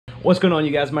What's going on,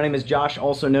 you guys? My name is Josh,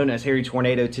 also known as Harry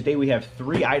Tornado. Today we have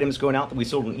 3 items going out that we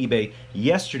sold on eBay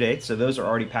yesterday, so those are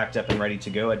already packed up and ready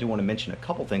to go. I do want to mention a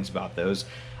couple things about those.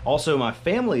 Also, my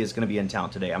family is going to be in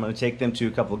town today. I'm going to take them to a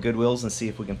couple of Goodwills and see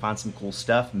if we can find some cool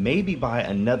stuff. Maybe buy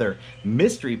another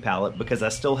mystery pallet because I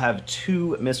still have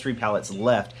 2 mystery pallets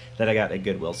left that I got at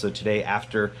Goodwill. So today,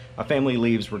 after my family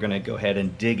leaves, we're going to go ahead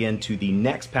and dig into the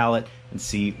next pallet and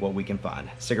see what we can find.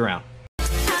 Stick around.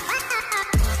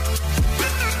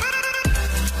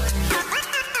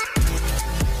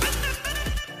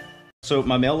 So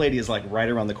my mail lady is like right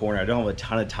around the corner. I don't have a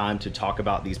ton of time to talk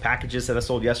about these packages that I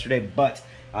sold yesterday, but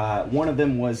one of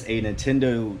them was a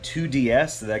Nintendo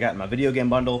 2DS that I got in my video game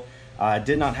bundle.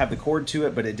 Did not have the cord to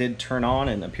it, but it did turn on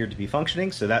and appeared to be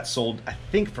functioning. So that sold, I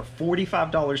think, for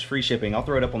 $45 free shipping. I'll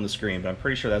throw it up on the screen, but I'm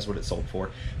pretty sure that's what it sold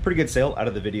for. Pretty good sale out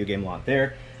of the video game lot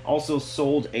there. Also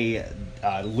sold a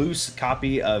loose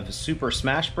copy of Super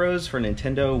Smash Bros. For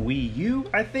Nintendo Wii U,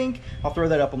 I think. I'll throw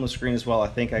that up on the screen as well. I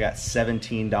think I got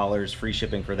 $17 free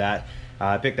shipping for that.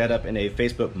 I picked that up in a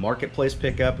Facebook Marketplace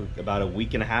pickup about a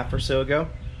week and a half or so ago.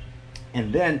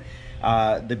 And then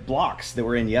the blocks that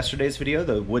were in yesterday's video,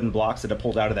 the wooden blocks that I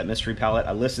pulled out of that mystery pallet,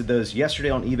 I listed those yesterday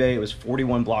on eBay. It was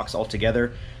 41 blocks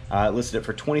altogether. I listed it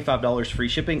for $25 free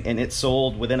shipping, and it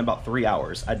sold within about 3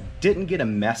 hours. I didn't get a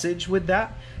message with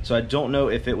that, so I don't know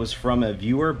if it was from a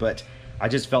viewer, but I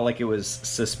just felt like it was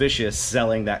suspicious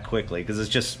selling that quickly because it's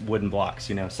just wooden blocks,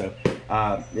 you know. So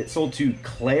it sold to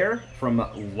Claire from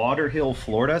Lauderhill,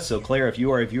 Florida. So Claire, if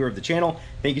you are a viewer of the channel,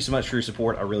 thank you so much for your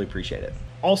support. I really appreciate it.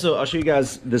 Also, I'll show you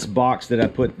guys this box that I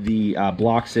put the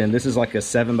blocks in. This is like a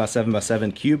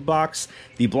 7x7x7 cube box.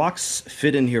 The blocks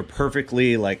fit in here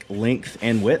perfectly, like length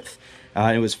and width.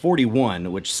 It was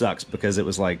 41, which sucks because it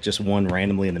was like just one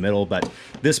randomly in the middle. But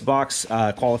this box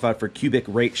qualified for cubic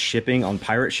rate shipping on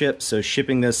pirate ship. So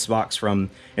shipping this box from,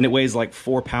 and it weighs like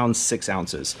 4 pounds 6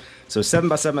 ounces. So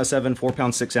 7x7x7, 4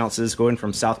 pounds 6 ounces, going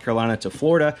from South Carolina to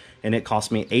Florida, and it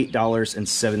cost me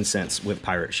 $8.07 with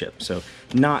pirate ship. So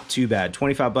not too bad.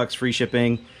 25 bucks free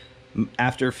shipping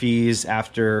after fees,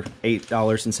 after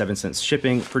 $8.07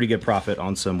 shipping. Pretty good profit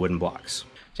on some wooden blocks.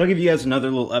 So I'll give you guys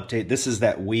another little update. This is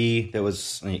that Wii that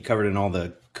was covered in all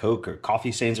the Coke or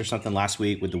coffee stains or something last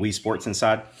week with the Wii Sports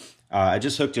inside. I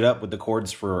just hooked it up with the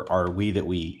cords for our Wii that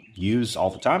we use all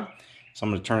the time. So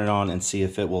I'm going to turn it on and see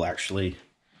if it will actually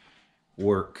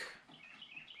work.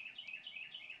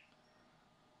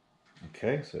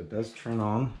 Okay, so it does turn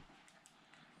on.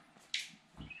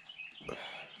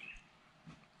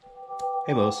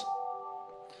 Hey, Lois.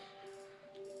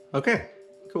 Okay.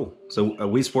 Cool. So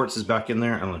Wii Sports is back in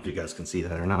there. I don't know if you guys can see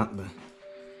that or not, but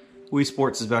Wii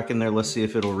Sports is back in there. Let's see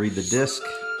if it'll read the disc.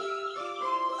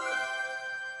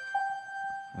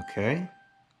 Okay.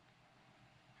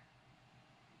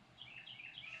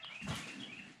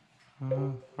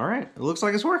 All right. It looks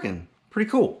like it's working. Pretty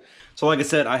cool. So like I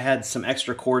said, I had some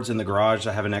extra cords in the garage.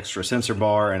 I have an extra sensor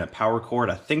bar and a power cord.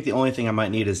 I think the only thing I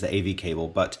might need is the AV cable,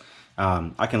 but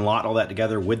I can lot all that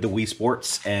together with the Wii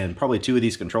Sports and probably 2 of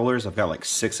these controllers. I've got like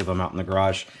 6 of them out in the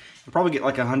garage. I'll probably get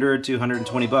like 100 to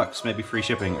 120 bucks, maybe free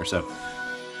shipping or so.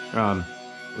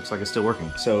 Looks like it's still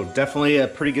working. So definitely a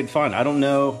pretty good fun. I don't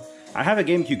know. I have a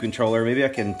GameCube controller. Maybe I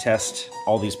can test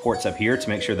all these ports up here to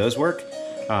make sure those work.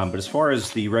 But as far as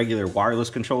the regular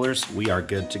wireless controllers, we are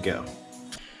good to go.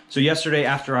 So yesterday,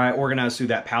 after I organized through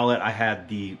that pallet, I had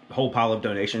the whole pile of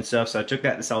donation stuff. So I took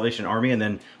that to Salvation Army and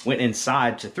then went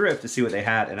inside to Thrift to see what they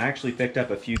had. And I actually picked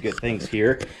up a few good things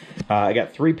here. I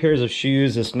got 3 pairs of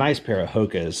shoes, this nice pair of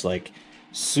Hoka's, like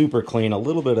super clean, a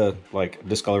little bit of like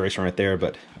discoloration right there,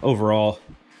 but overall,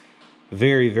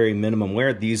 very, very minimum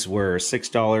wear. These were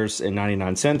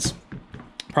 $6.99.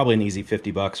 Probably an easy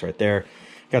 50 bucks right there.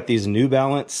 Got these New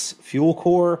Balance Fuel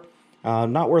Core.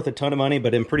 Not worth a ton of money,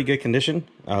 but in pretty good condition.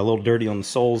 A little dirty on the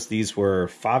soles. These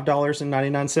were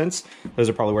 $5.99. Those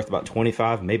are probably worth about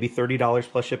 $25, maybe $30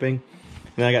 plus shipping.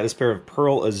 And then I got this pair of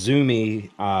Pearl Azumi.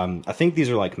 I think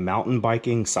these are like mountain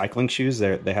biking, cycling shoes.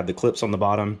 They have the clips on the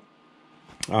bottom.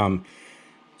 Kind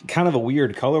of a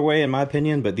weird colorway in my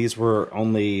opinion, but these were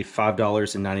only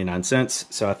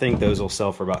 $5.99. So I think those will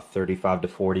sell for about $35 to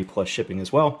 $40 plus shipping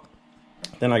as well.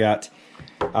 Then I got,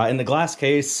 in the glass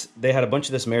case, they had a bunch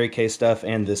of this Mary Kay stuff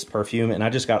and this perfume, and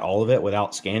I just got all of it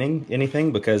without scanning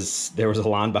anything because there was a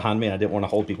line behind me and I didn't want to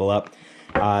hold people up.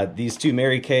 These 2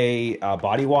 Mary Kay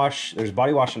body wash, there's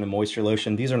body wash and a moisture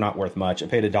lotion. These are not worth much. I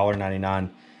paid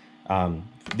 $1.99.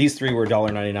 These 3 were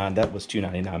 $1.99. That was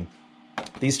 $2.99.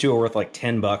 These 2 are worth like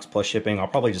 10 bucks plus shipping. I'll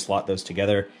probably just lot those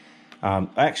together.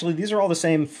 Actually, these are all the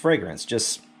same fragrance,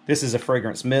 just this is a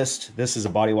fragrance mist, this is a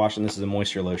body wash, and this is a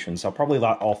moisture lotion. So I'll probably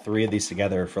lot all 3 of these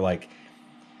together for like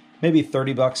maybe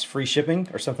 30 bucks free shipping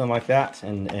or something like that,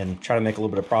 and try to make a little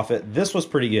bit of profit. This was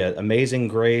pretty good. Amazing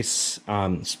Grace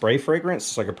spray fragrance.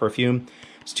 It's like a perfume.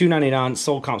 It's $2.99.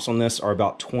 Sold comps on this are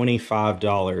about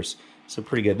 $25. So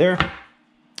pretty good there.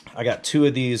 I got 2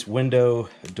 of these window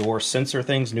door sensor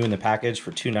things new in the package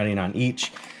for $2.99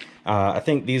 each. I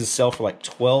think these sell for like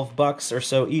 12 bucks or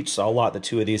so each, so I'll lot the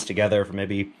 2 of these together for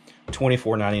maybe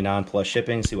 $24.99 plus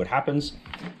shipping, see what happens.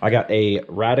 I got a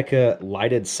Radica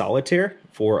lighted solitaire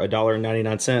for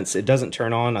 $1.99. It doesn't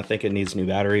turn on. I think it needs new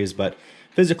batteries, but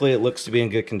physically it looks to be in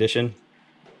good condition.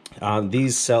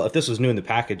 These sell, if this was new in the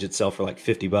package, it'd sell for like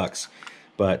 50 bucks.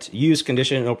 But used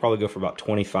condition, it'll probably go for about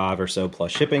 25 or so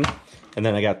plus shipping. And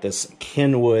then I got this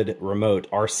Kenwood remote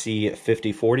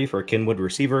RC5040 for a Kenwood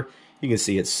receiver. You can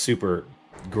see it's super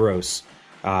gross,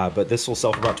 but this will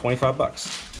sell for about 25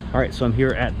 bucks. All right, so I'm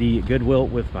here at the Goodwill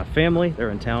with my family. They're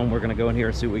in town. We're gonna go in here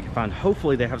and see what we can find.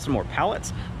 Hopefully they have some more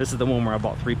pallets. This is the one where I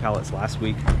bought 3 pallets last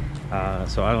week.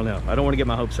 So I don't know. I don't want to get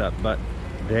my hopes up, but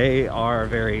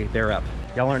they're up.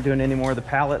 Y'all aren't doing any more of the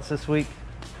pallets this week?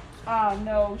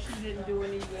 No, she didn't do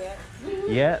any yet.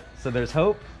 Yet? So there's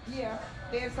hope? Yeah,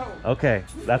 there's hope. Okay,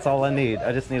 that's all I need.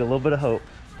 I just need a little bit of hope.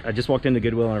 I just walked into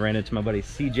Goodwill and I ran into my buddy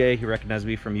CJ. He recognized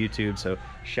me from YouTube, so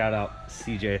shout out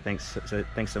CJ. Thanks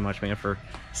so much, man, for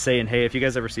saying hey. If you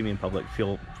guys ever see me in public,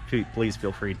 please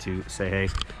feel free to say hey.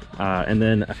 And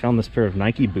then I found this pair of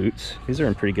Nike boots. These are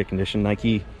in pretty good condition.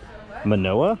 Nike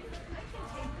Manoa,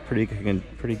 pretty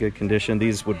good condition.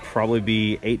 These would probably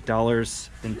be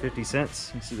 $8.50.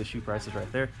 You can see the shoe prices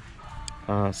right there.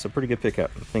 So pretty good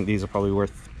pickup. I think these are probably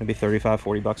worth maybe 35,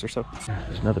 40 bucks or so.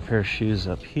 There's another pair of shoes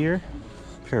up here.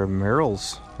 Pair of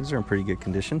Merrells. These are in pretty good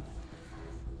condition.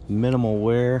 Minimal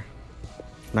wear.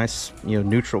 Nice,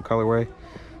 neutral colorway.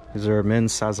 These are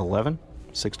men's size 11,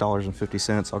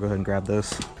 $6.50. I'll go ahead and grab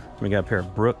those. We got a pair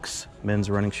of Brooks men's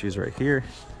running shoes right here.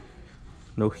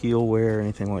 No heel wear or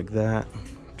anything like that.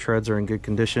 Treads are in good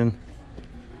condition.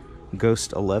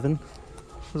 Ghost 11.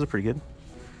 Those are pretty good.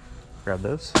 Grab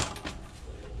those.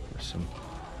 There's some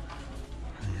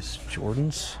these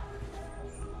Jordans.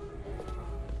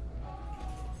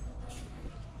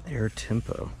 Air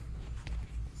Tempo.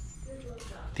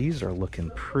 These are looking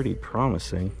pretty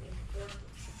promising.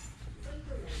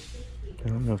 I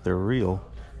don't know if they're real.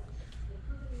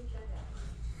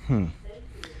 Let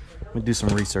me do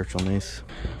some research on these.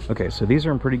 Okay, so these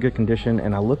are in pretty good condition,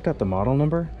 and I looked at the model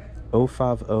number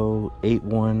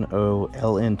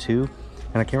 050810LN2,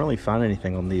 and I can't really find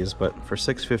anything on these, but for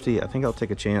 $6.50, I think I'll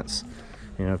take a chance.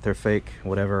 If they're fake,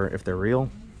 whatever. If they're real,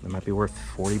 they might be worth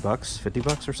 40 bucks, 50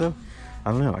 bucks or so. I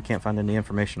don't know. I can't find any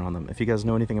information on them. If you guys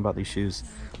know anything about these shoes,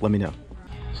 let me know.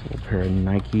 It's a little pair of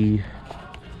Nike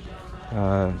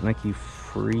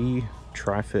Free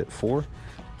Tri-Fit 4.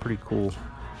 Pretty cool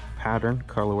pattern,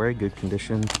 colorway, good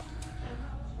condition.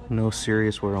 No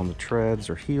serious wear on the treads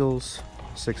or heels.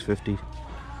 $6.50.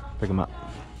 Pick them up.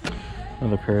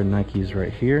 Another pair of Nikes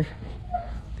right here.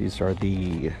 These are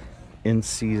the In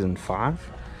Season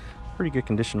 5. Pretty good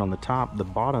condition on the top. The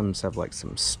bottoms have like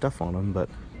some stuff on them, but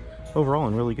overall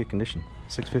in really good condition.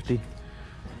 $6.50.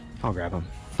 I'll grab them.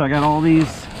 So I got all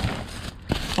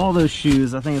those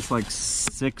shoes. I think it's like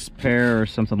 6 pair or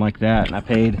something like that, and I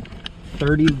paid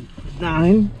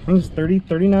 39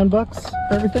 bucks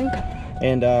for everything.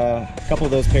 And a couple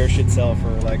of those pairs should sell for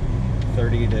like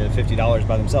 $30 to $50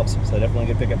 by themselves. So definitely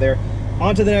a good pickup there.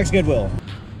 On to the next Goodwill.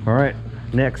 All right,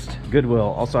 next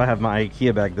Goodwill. Also, I have my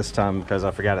IKEA bag this time because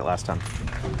I forgot it last time.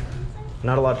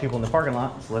 Not a lot of people in the parking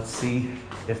lot, so let's see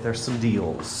if there's some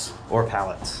deals or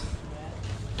pallets.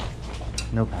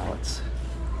 No pallets.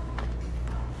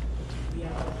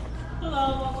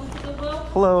 Hello, welcome to Goodwill.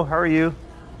 Hello, how are you?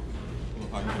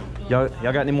 Y'all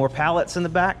got any more pallets in the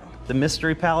back? The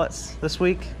mystery pallets this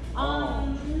week? No,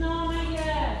 not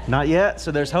yet. Not yet, so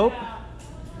there's hope? Yeah.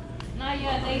 Not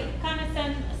yet. They kind of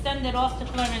send it off to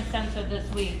clearance center this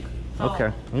week. So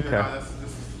Okay. Yeah, this is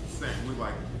the same. We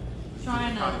like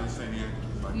trying to. the same end.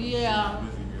 Like, Yeah.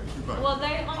 Well,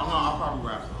 I'll probably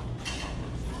grab some.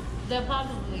 they're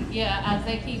probably, as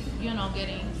they keep,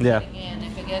 getting in.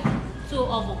 If it gets too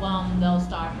overwhelmed, they'll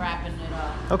start wrapping it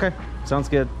up. Okay, sounds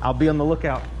good. I'll be on the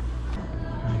lookout.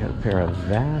 I got a pair of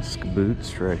Vask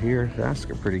boots right here. Vask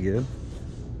are pretty good.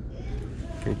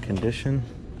 Good condition.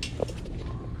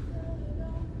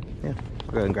 Yeah,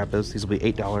 I'll go ahead and grab those. These will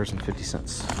be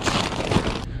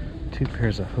 $8.50. 2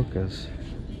 pairs of Hokas.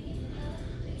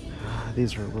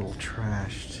 These are a little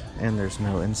trashed, and there's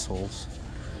no insoles.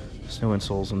 There's no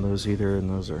insoles on those either, and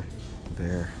those are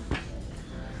there.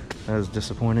 That is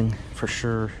disappointing for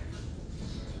sure.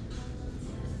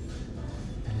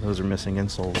 Those are missing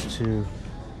insoles too.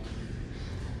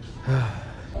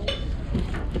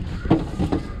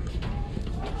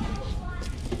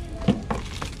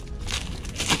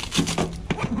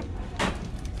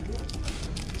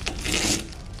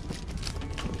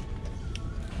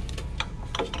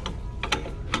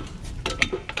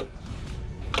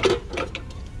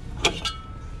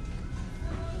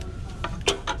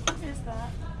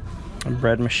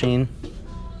 bread machine.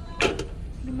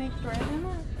 You make bread in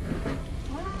it?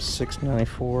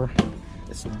 $6.94.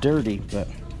 It's dirty, but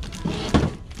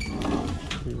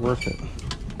it's worth it.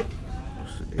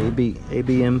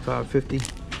 ABM 550.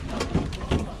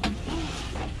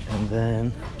 And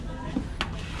then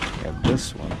we have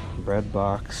this one, bread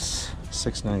box,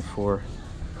 $6.94.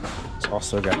 It's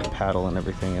also got the paddle and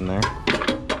everything in there.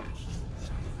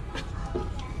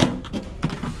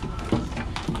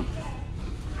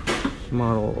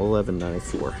 Model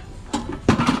 1194.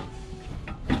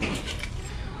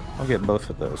 I'll get both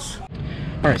of those.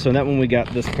 All right, so in that one we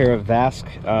got this pair of Vask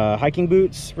hiking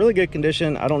boots. Really good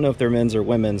condition. I don't know if they're men's or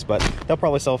women's, but they'll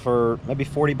probably sell for maybe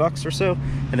 40 bucks or so.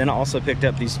 And then I also picked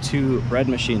up these two bread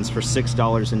machines for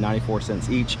 $6.94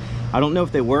 each. I don't know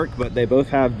if they work, but they both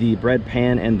have the bread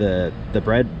pan and the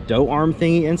bread dough arm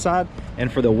thingy inside. And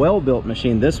for the well-built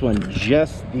machine, this one,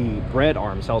 just the bread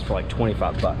arm sells for like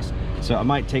 25 bucks. So I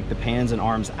might take the pans and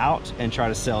arms out and try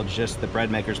to sell just the bread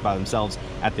makers by themselves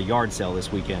at the yard sale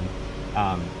this weekend.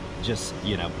 Just,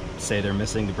 you know, say they're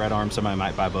missing the bread arm, somebody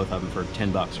might buy both of them for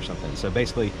 10 bucks or something. So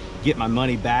basically get my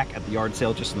money back at the yard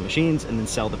sale, just the machines, and then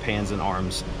sell the pans and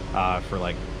arms for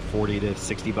like 40 to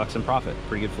 60 bucks in profit.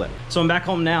 Pretty good flip. So I'm back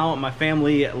home now. My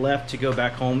family left to go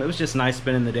back home. It was just nice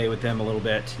spending the day with them a little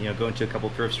bit, you know, going to a couple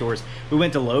thrift stores. We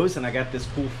went to Lowe's and I got this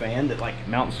cool fan that like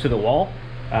mounts to the wall.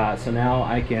 So now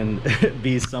I can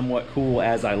be somewhat cool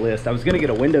as I list. I was gonna get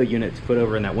a window unit to put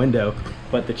over in that window,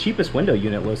 but the cheapest window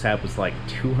unit Lowe's had was like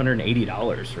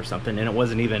 $280 or something, and it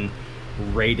wasn't even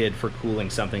rated for cooling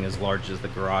something as large as the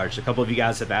garage. A couple of you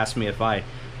guys have asked me if I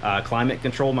climate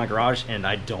control my garage, and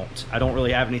I don't. I don't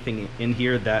really have anything in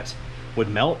here that would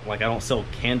melt. Like I don't sell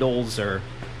candles or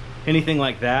anything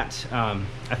like that.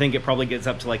 I think it probably gets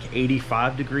up to like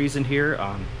 85 degrees in here.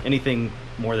 Anything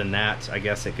more than that, I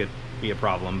guess it could be a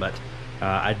problem, but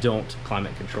I don't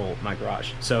climate control my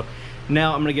garage. So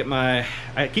now I'm gonna get I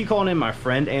keep calling him my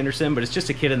friend Anderson, but it's just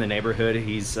a kid in the neighborhood.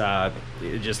 He's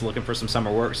just looking for some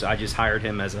summer work, so I just hired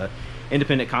him as a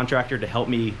independent contractor to help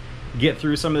me get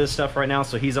through some of this stuff right now.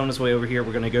 So he's on his way over here.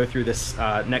 We're gonna go through this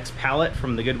next pallet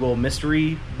from the Goodwill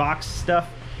mystery box stuff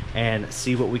and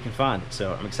see what we can find.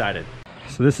 So I'm excited.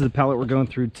 So this is the pallet we're going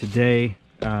through today.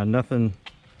 Nothing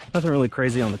really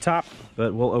crazy on the top,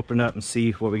 but we'll open up and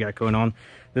see what we got going on.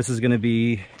 This is going to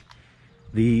be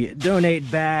the donate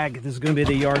bag. This is going to be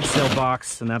the yard sale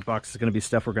box, and that box is going to be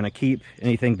stuff we're going to keep.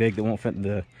 Anything big that won't fit in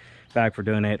the bag for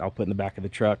donate, I'll put in the back of the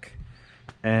truck,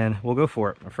 and we'll go for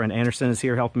it. My friend Anderson is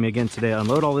here helping me again today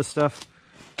unload all this stuff,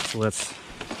 so let's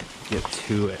get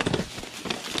to it.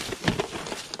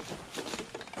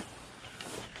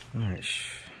 All right,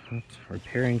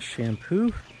 repairing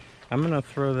shampoo. I'm going to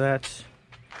throw that.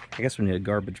 I guess we need a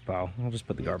garbage pile. I'll just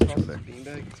put the garbage over there.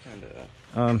 Beanbag? It's kind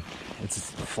of... It's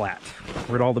flat.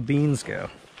 Where'd all the beans go?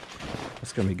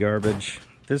 It's gonna be garbage.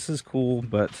 This is cool,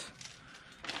 but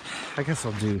I guess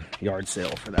I'll do yard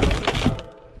sale for that one.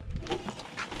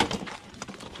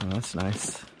 Oh, that's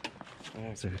nice.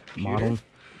 It's a model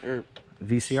or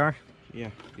VCR.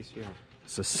 Yeah, VCR.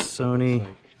 It's a Sony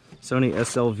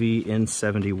SLV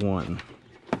N71.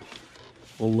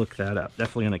 We'll look that up.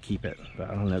 Definitely gonna keep it,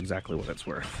 but I don't know exactly what it's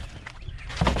worth.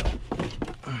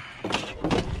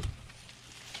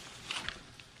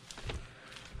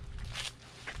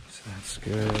 So that's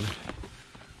good.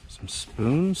 Some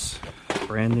spoons,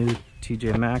 brand new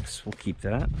TJ Maxx. We'll keep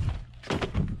that.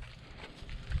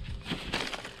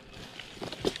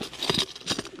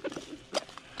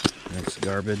 Next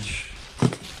garbage.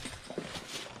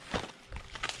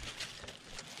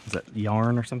 Is that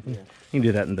yarn or something? Yeah. You can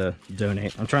do that in the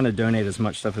donate. I'm trying to donate as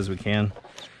much stuff as we can.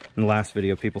 In the last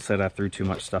video, people said I threw too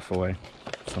much stuff away.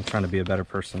 So I'm trying to be a better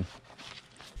person.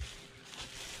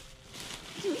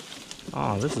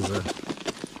 Oh, this is a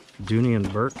Dooney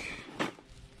and Burke.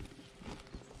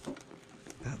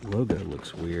 That logo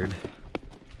looks weird.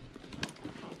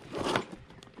 Does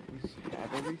it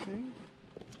have everything?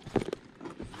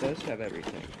 It does have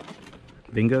everything.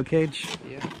 Bingo cage?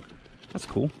 Yeah. That's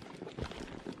cool.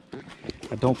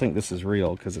 I don't think this is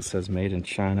real because it says made in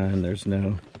China and there's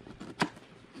no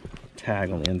tag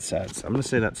on the inside. So I'm going to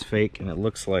say that's fake, and it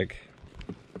looks like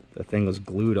the thing was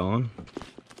glued on.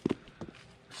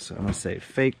 So I'm going to say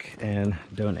fake and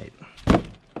donate.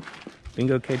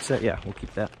 Bingo cage set? Yeah, we'll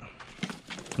keep that.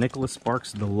 Nicholas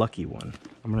Sparks, the lucky one.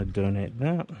 I'm going to donate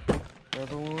that. The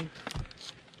other one?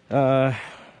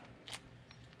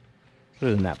 Put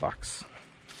it in that box.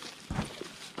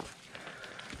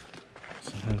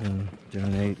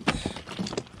 Donate.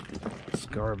 It's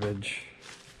garbage.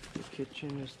 The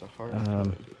kitchen is the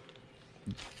hard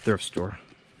thrift store.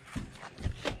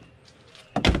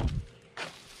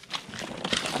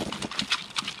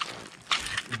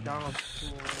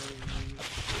 McDonald's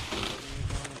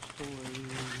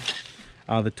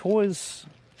The toys,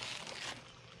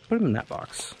 put them in that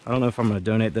box. I don't know if I'm going to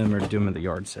donate them or do them at the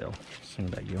yard sale. Some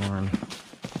of that yarn.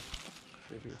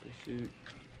 Favorite pursuit.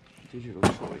 Digital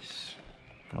choice.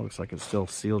 That looks like it's still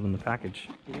sealed in the package.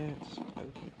 Yeah, it's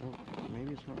open. Oh,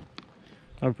 maybe it's not.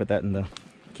 I'll put that in the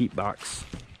keep box.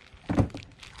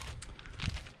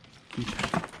 Keep.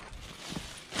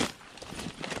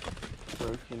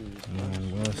 Broken.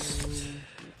 And list.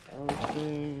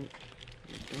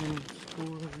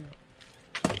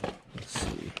 Let's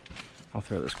see. I'll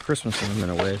throw this Christmas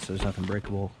ornament away so there's nothing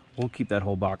breakable. We'll keep that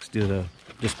whole box.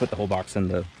 Just put the whole box in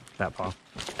that pile.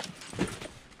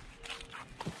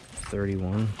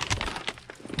 31.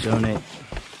 Donate.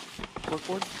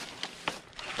 Corkboard?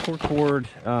 Corkboard.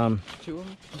 2 of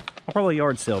them? I'll probably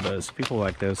yard sale those. People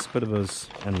like those. Put those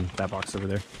in that box over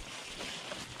there.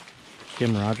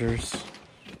 Kim Rogers.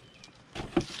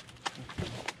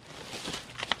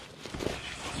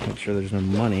 Let's make sure there's no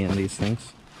money in these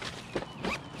things.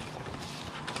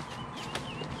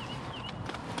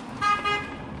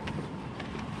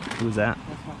 Who's that?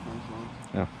 That's my friend's mom.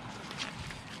 Oh.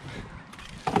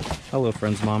 Hello,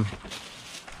 friend's mom.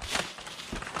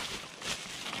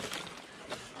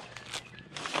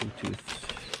 Bluetooth.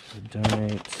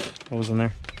 Donate. What was in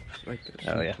there? Like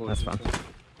Oh yeah, that's fine.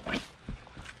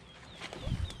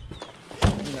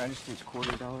 United States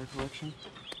 $quarter collection.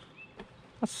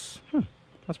 That's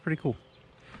pretty cool.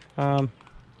 Put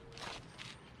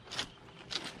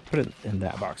it in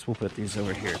that box. We'll put these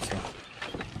over here too.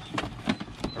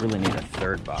 I really need a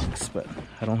third box, but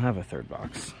I don't have a third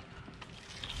box.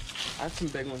 I have some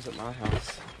big ones at my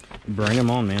house. Bring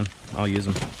them on, man. I'll use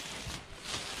them. Is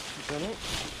that it?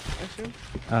 I assume?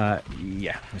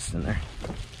 Yeah, it's in there.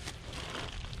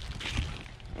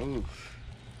 Ooh.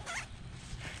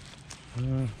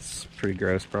 It's pretty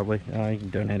gross, probably. You can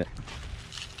donate it.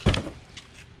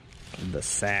 The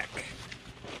sack.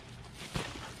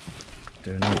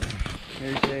 Donate.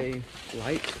 There's a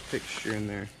light fixture in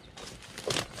there.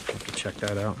 Have to check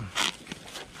that out.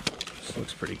 This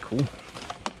looks pretty cool.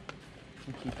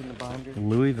 I'm keeping the binder.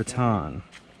 Louis Vuitton.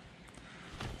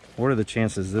 What are the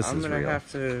chances this is real? I'm gonna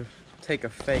have to take a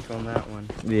fake on that one.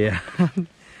 Yeah.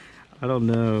 I don't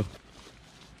know.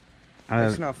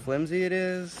 That's how flimsy it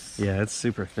is. Yeah, it's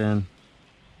super thin.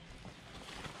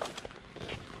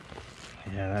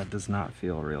 Yeah, that does not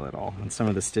feel real at all. And some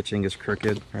of the stitching is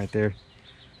crooked right there.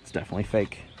 It's definitely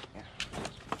fake. Yeah.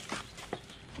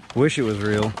 Wish it was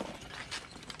real.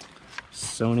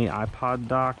 Sony iPod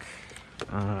dock.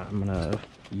 I'm gonna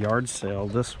yard sale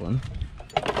this one.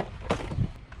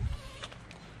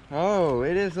 Oh,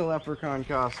 it is a leprechaun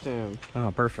costume.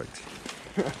 Oh, perfect.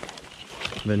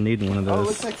 Been needing one of those. Oh, it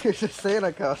looks like there's a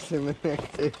Santa costume in there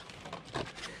too.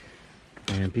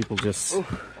 And people just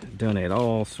donate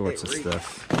all sorts of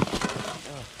stuff.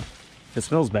 If it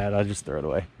smells bad, I just throw it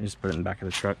away. I just put it in the back of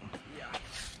the truck.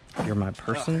 You're my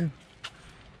person.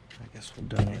 I guess we'll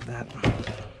donate that.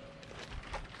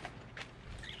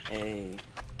 Hey,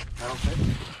 I don't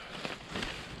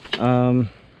think.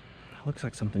 Looks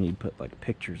like something you'd put like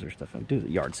pictures or stuff in. Do the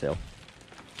yard sale.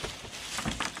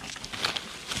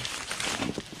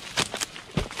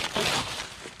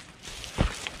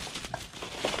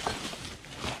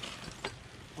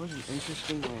 What an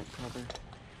interesting lamp cover.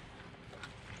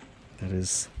 That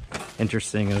is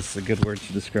interesting. That's a good word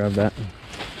to describe that.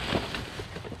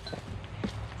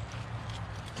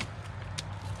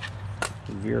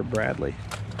 Vera Bradley.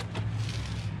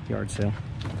 Yard sale.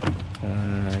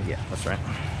 Yeah, that's right.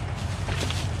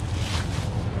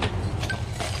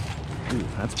 Ooh,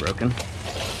 that's broken.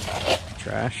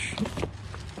 Trash.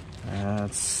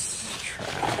 That's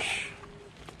trash.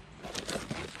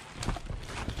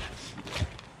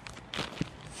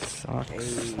 Socks.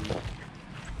 Hey.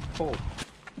 Oh.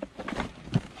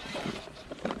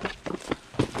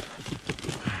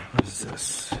 What is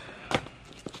this?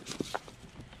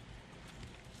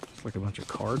 It's like a bunch of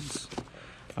cards.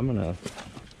 I'm gonna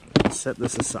set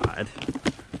this aside.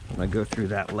 I'm gonna go through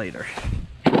that later.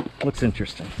 Looks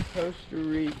interesting. Costa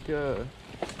Rica.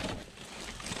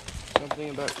 Something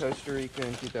about Costa Rica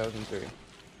in 2003.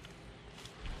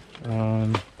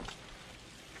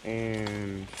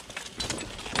 And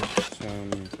some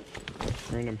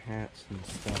random hats and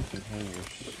stuff and hangers.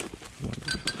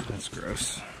 That's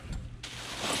gross.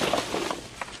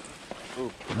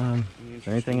 Oh, Is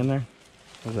there anything in there?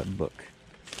 What's that book?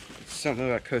 something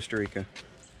about Costa Rica.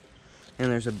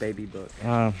 And there's a baby book.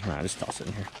 Nah, just toss it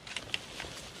in here.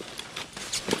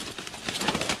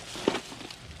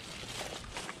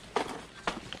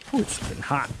 Ooh, it's getting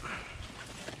hot.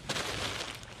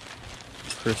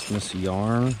 Christmas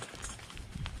yarn.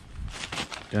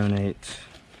 Donate.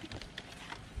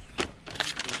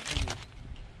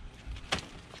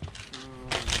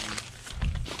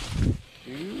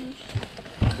 Shoes?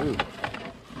 Ooh.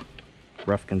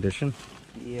 Rough condition.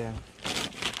 Yeah.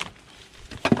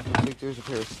 I think there's a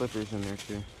pair of slippers in there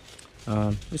too.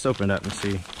 Just open it up and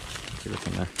see what's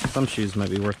in there. Some shoes might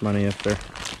be worth money if they're.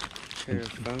 Pair of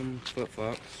foam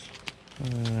flip-flops.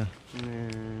 And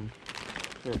then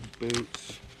a pair of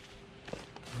boots.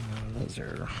 Those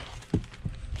are.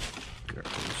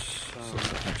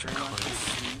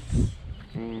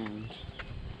 And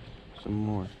some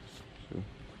more. So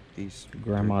these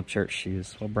Grandma church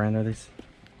shoes. What brand are these?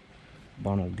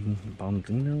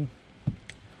 Bonaldino.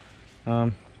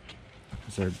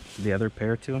 Is there the other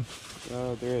pair to them?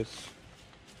 There is.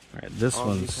 All right,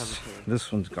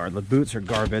 this one's garbage. The boots are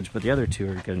garbage, but the other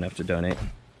two are good enough to donate.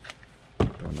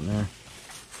 Throw them in there.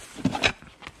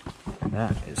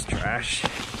 That is trash.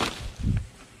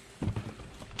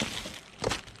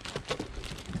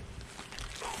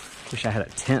 Wish I had a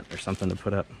tent or something to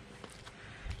put up.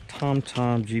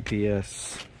 TomTom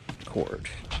GPS cord.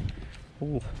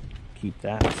 Ooh, keep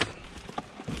that.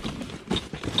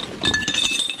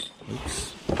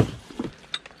 Oops.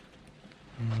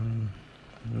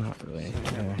 Not really.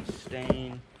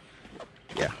 Stain.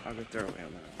 Yeah. I'll go throw away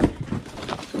on that.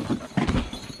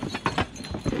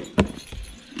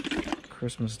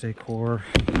 Christmas decor.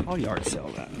 I'll yard sell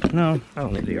that. No, I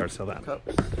don't need to yard sell that.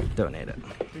 Cups. Donate it.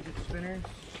 Fidget spinners.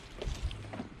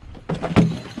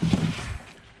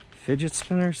 Fidget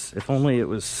spinners? If only it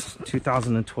was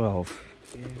 2012.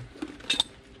 Yeah.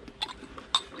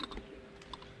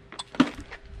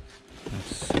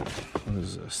 What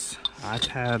is this?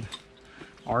 iPad.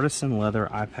 Artisan leather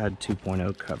iPad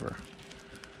 2.0 cover.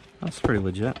 That's pretty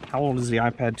legit. How old is the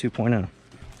iPad 2.0?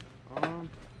 I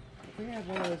think I had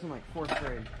one of those in like 4th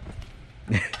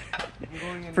grade.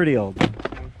 Pretty old.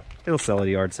 It'll sell at a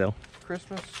yard sale.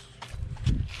 Christmas.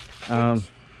 I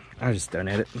just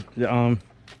donate it. You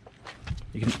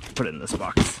can put it in this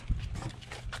box.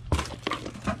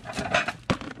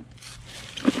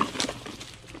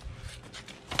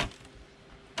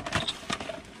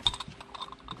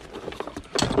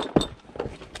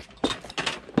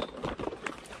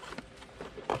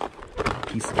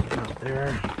 Piece of it out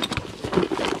there.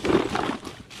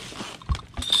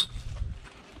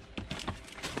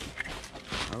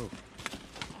 Oh.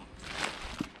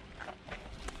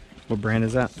 What brand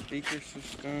is that? Speaker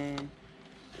system.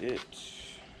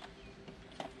 It's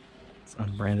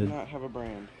unbranded. Does not have a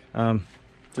brand.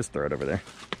 Just throw it over there.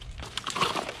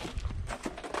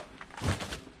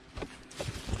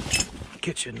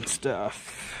 Kitchen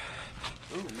stuff.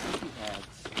 Ooh,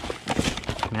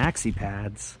 Maxi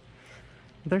pads.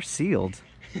 They're sealed.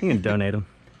 You can donate them.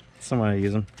 Someone will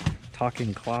use them.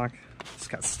 Talking clock. It's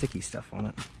got sticky stuff on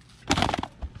it.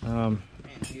 I'll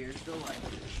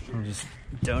just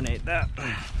donate that.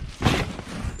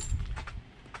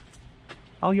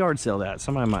 I'll yard sale that.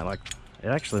 Somebody might like. It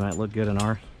actually might look good in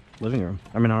our living room.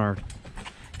 I mean, our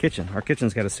kitchen. Our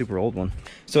kitchen's got a super old one.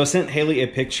 So I sent Haley a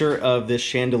picture of this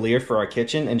chandelier for our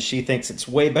kitchen, and she thinks it's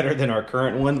way better than our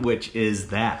current one, which is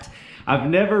that. I've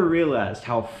never realized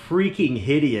how freaking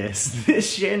hideous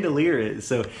this chandelier is.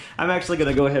 So I'm actually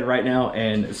gonna go ahead right now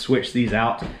and switch these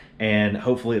out, and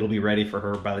hopefully it'll be ready for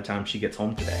her by the time she gets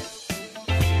home today.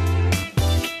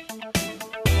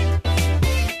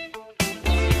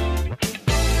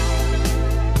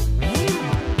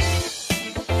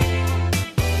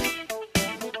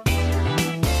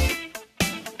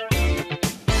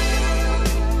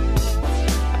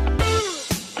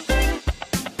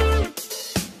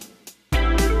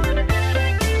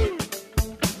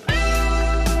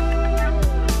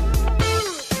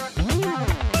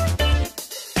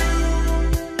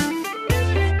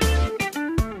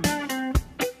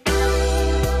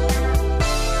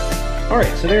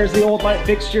 Alright, so there's the old light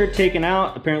fixture taken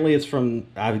out. Apparently it's from,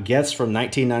 I would guess, from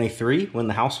 1993 when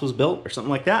the house was built or something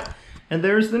like that. And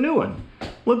there's the new one.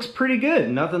 Looks pretty good.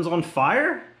 Nothing's on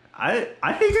fire. I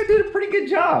think I did a pretty good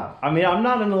job. I mean, I'm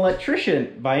not an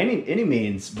electrician by any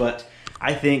means, but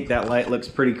I think that light looks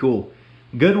pretty cool.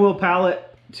 Goodwill pallet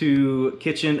to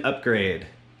kitchen upgrade.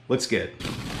 Looks good.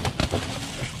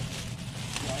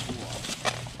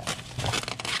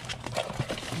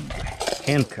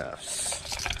 Handcuffs.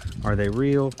 Are they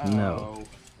real? No.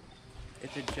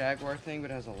 It's a Jaguar thing,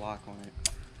 but it has a lock on it.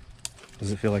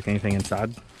 Does it feel like anything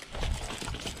inside?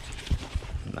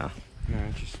 No. No,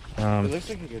 it just it looks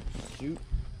like a good suit.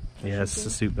 Yeah, it's a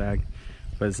suit bag,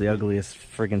 but it's the ugliest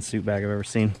friggin' suit bag I've ever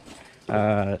seen.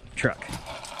 Truck.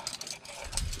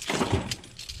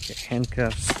 Okay,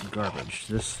 handcuffs, garbage.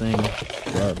 This thing,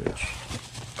 garbage.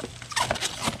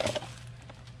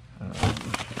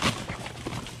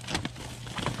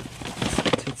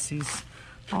 Tootsies.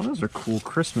 Oh, those are cool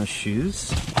Christmas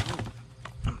shoes.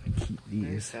 I'm gonna keep these.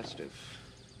 Very festive.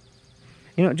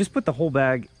 You know, just put the whole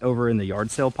bag over in the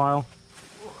yard sale pile.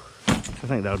 I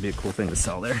think that would be a cool thing to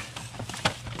sell there.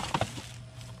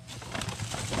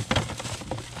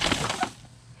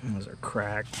 Those are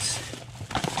cracked.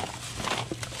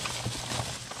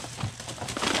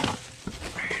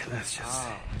 That's just...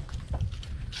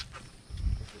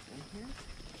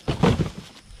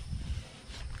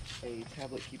 A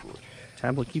tablet keyboard.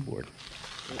 Tablet keyboard.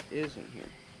 It is in here.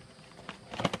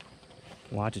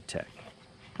 Logitech.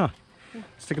 Huh.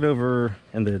 Stick it over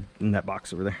in that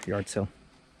box over there, yard sale.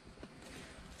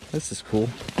 This is cool.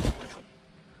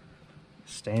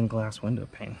 Stained glass window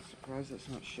pane. Surprised it's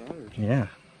not shattered. Yeah.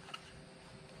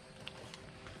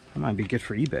 That might be good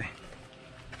for eBay.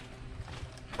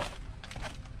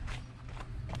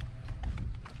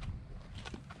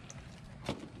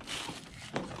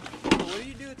 What do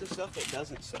you do with the stuff that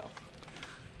doesn't sell?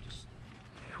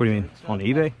 What do you mean? On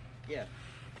eBay? Yeah.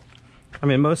 I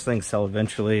mean, most things sell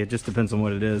eventually. It just depends on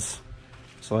what it is.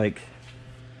 It's like,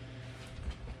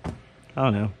 I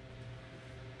don't know.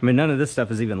 I mean, none of this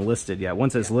stuff is even listed yet.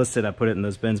 Once it's listed, I put it in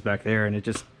those bins back there, and it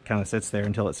just kind of sits there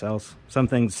until it sells. Some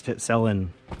things sell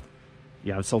in,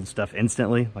 yeah, I've sold stuff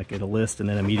instantly, like it'll list and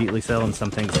then immediately sell, and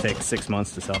some things take 6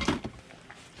 months to sell.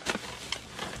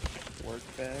 Work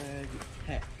bag.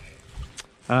 Heck.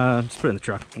 Just put it in the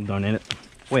truck. We'll donate it.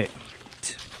 Wait.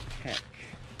 Heck.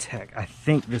 Tech. I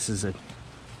think this is a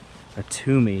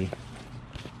Toomey.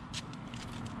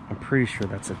 I'm pretty sure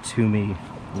that's a Toomey,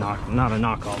 not a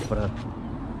knockoff, but a,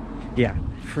 yeah,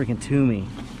 freaking Toomey.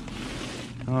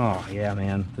 Oh yeah,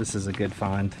 man, this is a good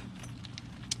find.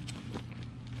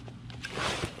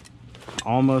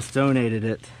 Almost donated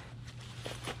it.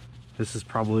 This is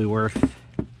probably worth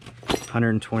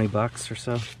 120 bucks or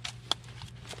so.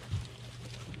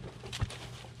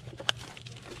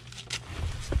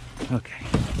 Okay,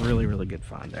 really good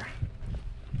find there.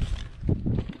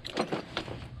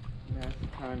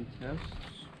 Math time tests.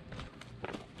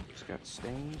 It's got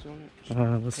stains on it.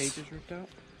 Pages ripped out.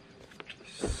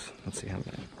 Let's see how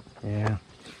many. Yeah,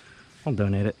 I'll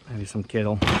donate it. Maybe some kid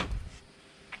will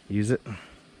use it.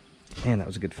 Man, that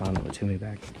was a good find on the Toomey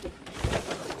bag.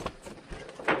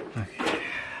 Okay,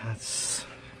 that's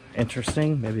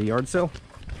interesting. Maybe a yard sale.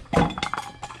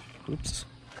 Oops.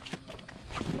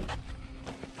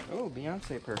 Oh,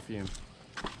 Beyonce perfume.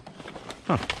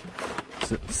 Huh.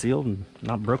 Is it sealed and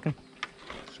not broken?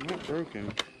 It's not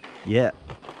broken. Yeah.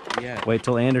 Yeah. Wait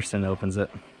till Anderson opens it.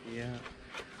 Yeah.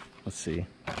 Let's see.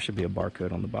 There should be a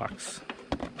barcode on the box.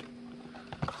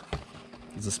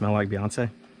 Does it smell like Beyonce?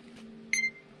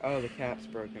 Oh, the cap's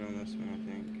broken on this one, I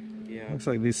think. Yeah. Looks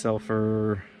like these sell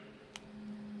for...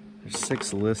 There's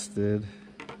 6 listed.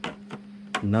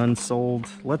 None sold.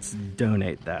 Let's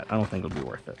donate that. I don't think it'll be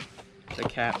worth it. The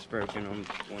cap's broken on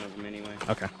one of them anyway.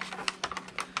 Okay.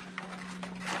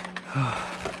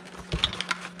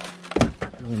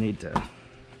 Really need to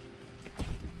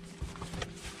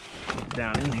get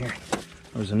down in here.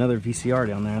 There's another VCR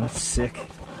down there. That's sick.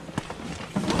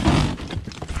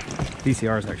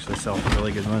 VCRs actually sell for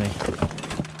really good money.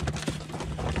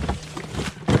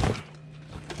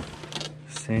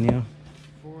 Sanyo.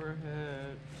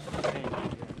 Forehead.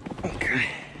 Okay.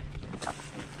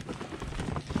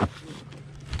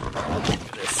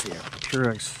 This here.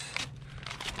 Purex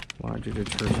laundry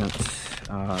detergent.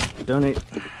 Donate.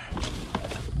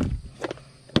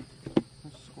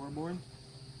 Scoreboard.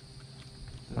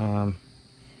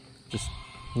 Just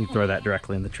you throw that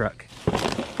directly in the truck.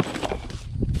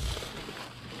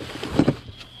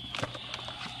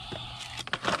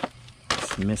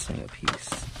 It's missing a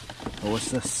piece. Oh,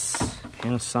 what's this?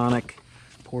 Panasonic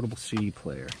portable CD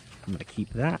player. I'm gonna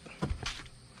keep that.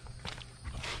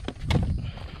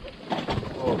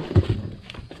 Oh.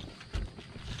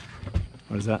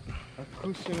 What is that? A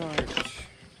Cuisinart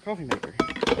coffee maker.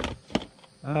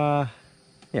 Yeah,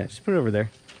 just put it over there.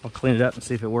 I'll clean it up and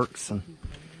see if it works, and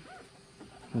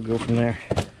we'll go from there.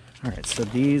 All right, so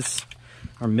these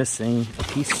are missing a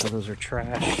piece, so those are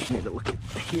trash. Need to look at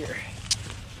here.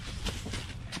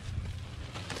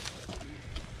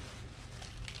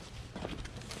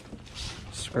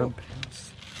 Scrub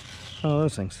pants. Oh,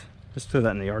 those things. Just throw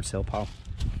that in the yard sale pile.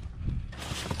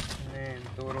 And then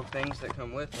the little things that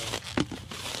come with them.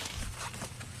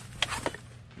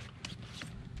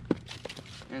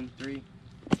 And 3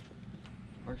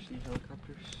 RC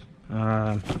helicopters.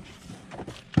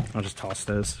 I'll just toss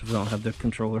those if we don't have the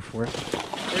controller for it.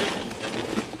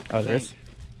 Oh, there is?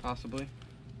 Possibly.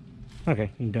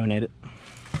 Okay, you can donate it.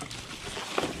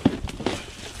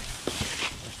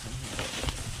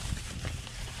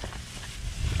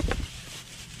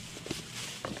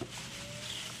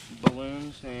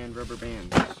 Balloons and rubber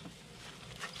bands.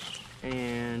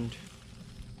 And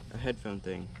a headphone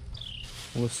thing.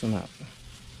 Listen up.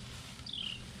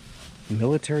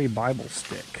 Military Bible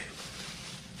stick.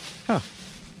 Huh.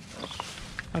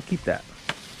 I'll keep that.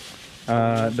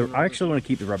 I actually want to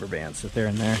keep the rubber bands if they're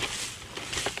in there.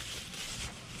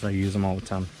 I use them all the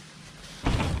time.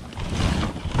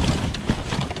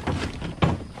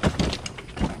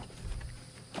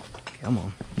 Come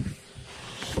on.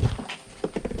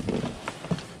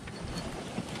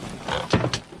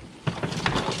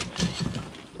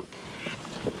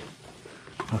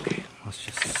 Okay, let's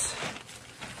just...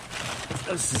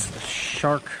 This is a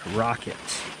shark rocket.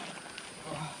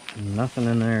 Nothing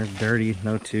in there, dirty,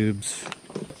 no tubes.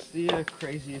 What's the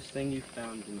craziest thing you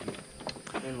found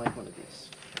in like one of these?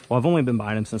 Well, I've only been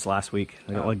buying them since last week.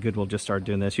 Like Goodwill just started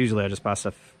doing this. Usually I just buy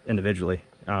stuff individually.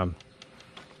 But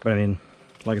I mean,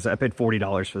 like I said, I paid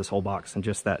 $40 for this whole box, and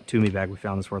just that To Me bag we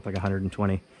found is worth like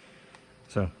 $120.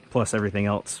 So, plus everything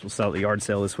else. We'll sell at the yard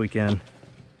sale this weekend.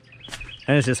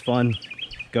 And it's just fun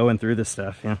going through this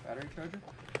stuff, yeah. Battery charger?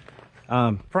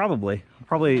 Probably.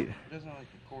 It doesn't have like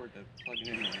a cord to plug it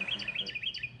in or anything,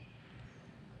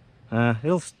 but...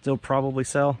 It'll still probably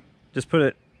sell. Just put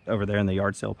it over there in the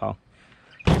yard sale pile.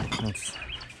 That's...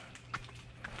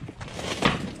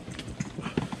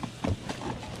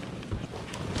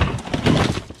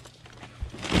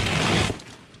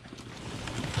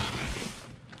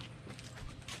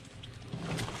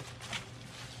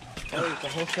 Oh, there's a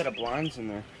whole set of blinds in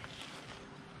there.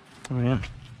 Oh yeah.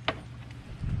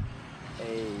 A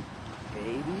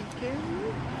baby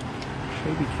carrier?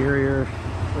 Baby carrier.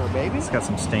 For a baby? It's got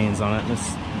some stains on it.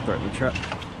 Let's throw it in the truck.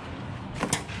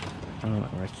 I don't know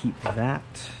where I keep that.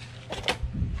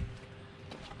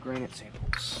 Granite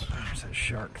samples. There's that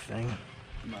shark thing.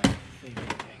 My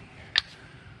favorite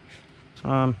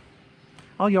thing.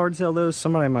 I'll yard sale those.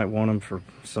 Somebody might want them for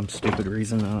some stupid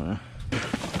reason. I don't know.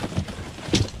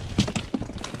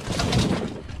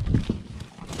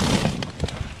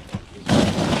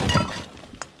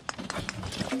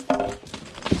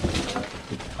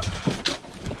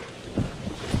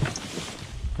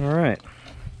 All right.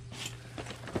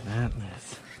 That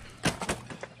is.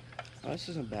 Oh, this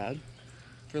isn't bad.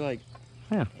 For like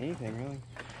anything really.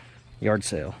 Yard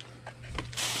sale.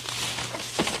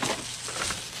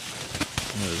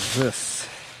 What is this?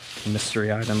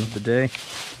 Mystery item of the day.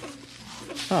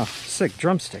 Oh, sick.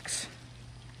 Drumsticks.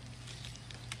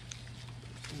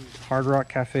 Hard Rock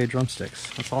Cafe drumsticks.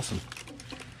 That's awesome.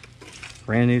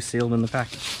 Brand new, sealed in the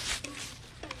package.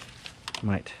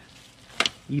 Might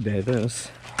eBay those.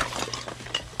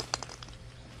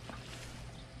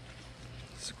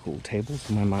 It's cool tables.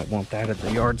 I might want that at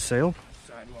the yard sale.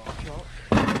 Sidewalk chalk,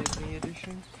 Disney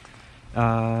edition.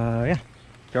 Yeah.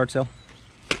 Yard sale.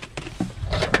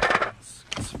 Let's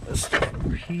get some of this stuff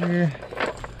over here.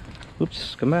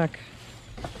 Oops, come back.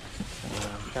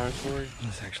 Counterboard.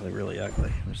 That's actually really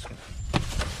ugly. I'm just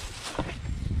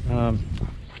gonna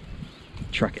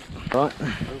truck it. Right.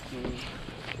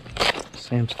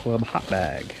 Sam's Club hot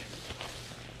bag.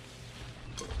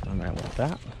 I might want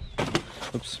that.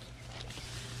 Oops.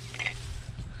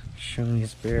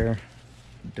 Shoney's Bear.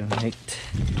 Donate.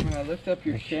 When I looked up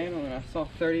your channel and I saw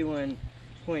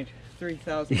 31.3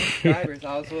 thousand subscribers,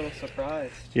 I was a little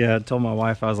surprised. Yeah, I told my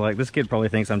wife, I was like, this kid probably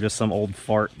thinks I'm just some old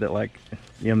fart that, like,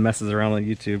 you know, messes around on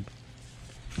YouTube.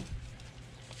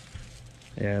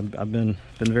 Yeah, I've been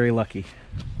very lucky.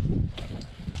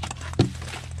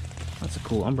 That's a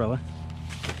cool umbrella.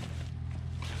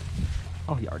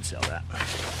 I'll yard sell that.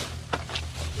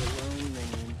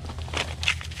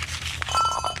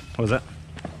 What was that?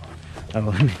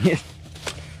 Oh,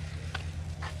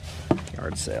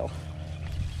 yard sale.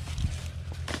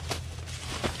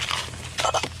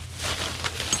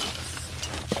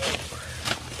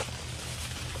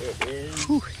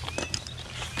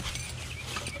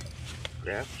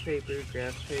 It is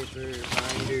graph paper,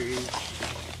 binders.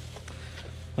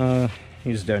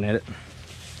 You just donate it.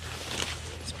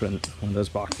 Let's put it in one of those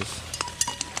boxes.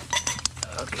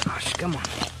 Oh gosh, come on.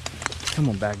 Come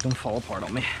on, bag, don't fall apart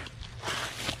on me.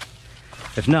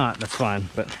 If not, that's fine,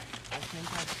 but... I think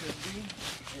I should be.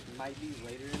 It might be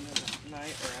later in the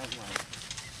night, around like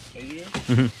 8-ish.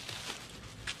 Mm-hmm.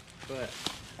 But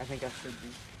I think I should be.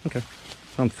 Okay.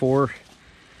 Four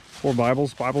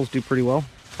Bibles. Bibles do pretty well.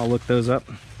 I'll look those up.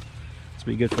 This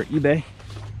will be good for eBay.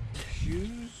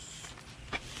 Shoes.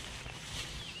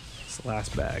 It's the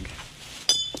last bag.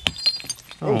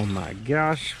 Oh my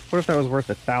gosh. What if that was worth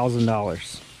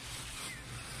 $1,000?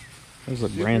 Those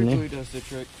look brand new. Does the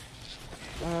trick.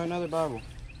 Another Bible.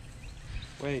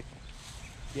 Wait.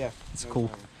 Yeah. It's cool.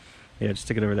 Bible. Yeah, just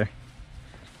stick it over there.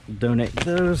 Donate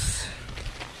those.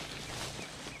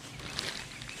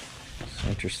 It's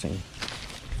interesting.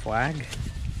 Flag.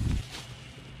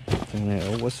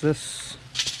 And, what's this?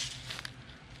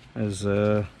 Is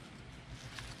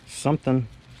something.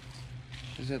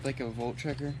 Is it like a volt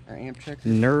checker or amp checker?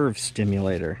 Nerve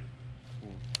stimulator.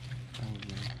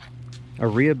 A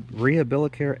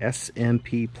Rehabilicare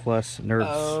SMP Plus nerves.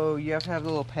 Oh, you have to have the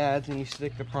little pads and you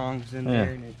stick the prongs in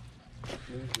there. And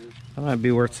that might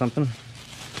be worth something.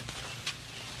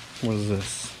 What is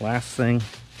this? Last thing.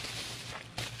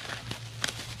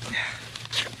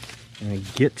 And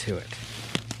get to it.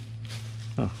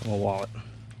 Oh, a little wallet.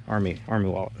 Army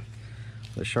wallet.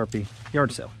 The Sharpie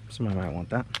yard sale. Somebody might want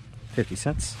that. 50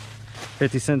 cents.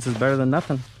 50 cents is better than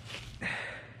nothing.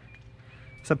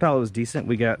 So that pallet was decent.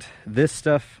 We got this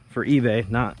stuff for eBay,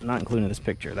 not including this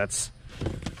picture. Let's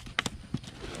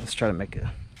try to make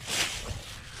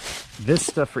this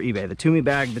stuff for eBay. The Toomey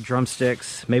bag, the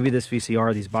drumsticks, maybe this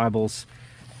VCR, these Bibles,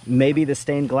 maybe the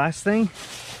stained glass thing.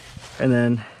 And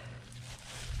then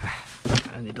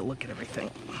I need to look at everything.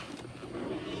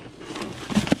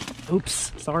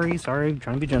 Oops, sorry, I'm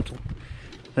trying to be gentle.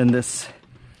 Then this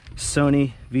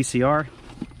Sony VCR,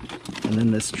 and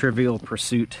then this Trivial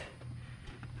Pursuit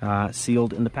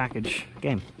sealed in the package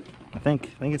game. I think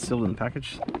it's sealed in the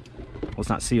package. Well, it's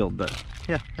not sealed, but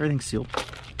yeah, everything's sealed.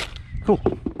 Cool.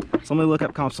 So let me look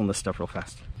up comps on this stuff real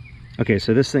fast. Okay,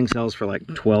 so this thing sells for like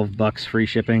 12 bucks free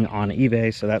shipping on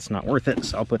eBay, so that's not worth it.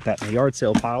 So I'll put that in the yard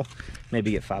sale pile,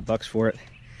 maybe get 5 bucks for it.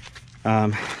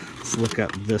 Let's look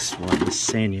up this one, the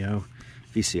Sanyo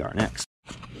VCR next.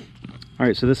 All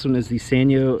right, so this one is the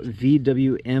Sanyo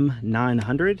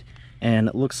VWM900, and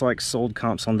it looks like sold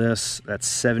comps on this. That's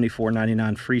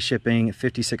 $74.99 free shipping,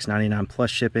 $56.99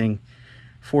 plus shipping,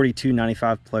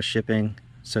 $42.95 plus shipping.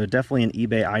 So definitely an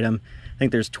eBay item. I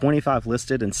think there's 25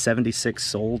 listed and 76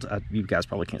 sold. You guys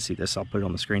probably can't see this, so I'll put it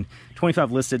on the screen.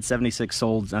 25 listed, 76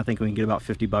 sold, and I think we can get about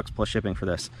 50 bucks plus shipping for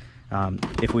this.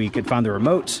 If we could find the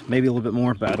remote, maybe a little bit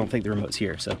more, but I don't think the remote's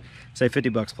here. So say 50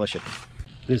 bucks plus shipping.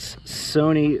 This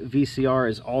Sony VCR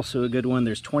is also a good one.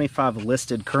 There's 25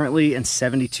 listed currently and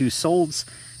 72 solds.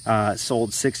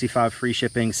 Sold 65 free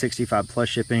shipping, 65 plus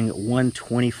shipping,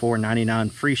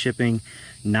 $124.99 free shipping,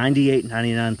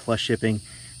 $98.99 plus shipping.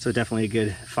 So definitely a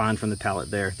good find from the pallet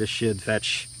there. This should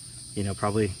fetch, you know,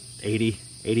 probably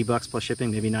 80 bucks plus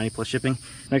shipping, maybe 90 plus shipping.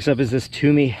 Next up is this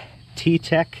Toomey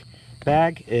T-Tech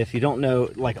bag. If you don't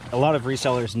know, like a lot of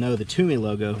resellers know the Toomey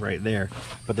logo right there,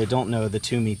 but they don't know the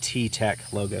Toomey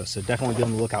T-Tech logo. So definitely be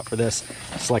on the lookout for this.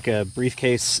 It's like a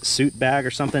briefcase suit bag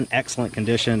or something. Excellent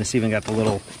condition. It's even got the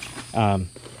little,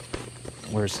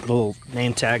 where's the little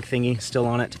name tag thingy still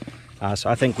on it.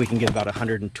 So I think we can get about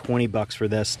 120 bucks for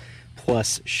this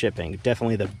plus shipping.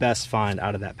 Definitely the best find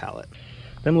out of that pallet.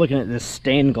 Then looking at this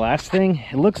stained glass thing,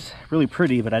 it looks really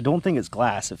pretty, but I don't think it's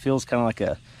glass. It feels kind of like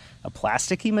a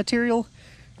plasticky material,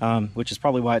 which is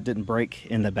probably why it didn't break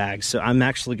in the bag. So I'm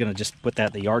actually going to just put that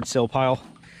in the yard sale pile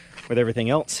with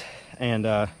everything else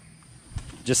and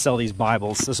just sell these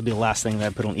Bibles. This will be the last thing that I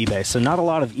put on eBay. So not a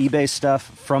lot of eBay stuff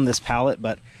from this pallet,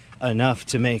 but enough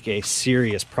to make a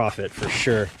serious profit for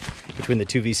sure between the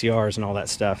 2 VCRs and all that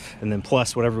stuff, and then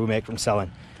plus whatever we make from selling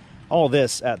all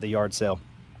this at the yard sale.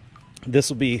 This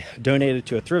will be donated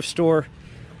to a thrift store.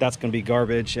 That's going to be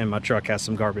garbage, and my truck has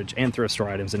some garbage and thrift store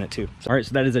items in it too. All right,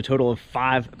 so that is a total of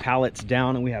 5 pallets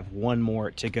down, and we have 1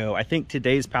 more to go. I think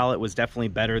today's pallet was definitely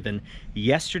better than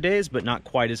yesterday's, but not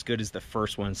quite as good as the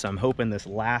first one. So I'm hoping this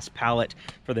last pallet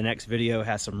for the next video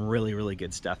has some really, really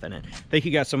good stuff in it. Thank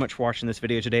you guys so much for watching this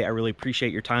video today. I really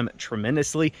appreciate your time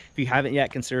tremendously. If you haven't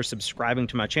yet, consider subscribing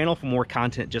to my channel for more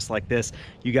content just like this.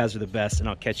 You guys are the best, and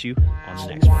I'll catch you on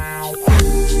the next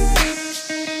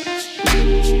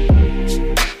one.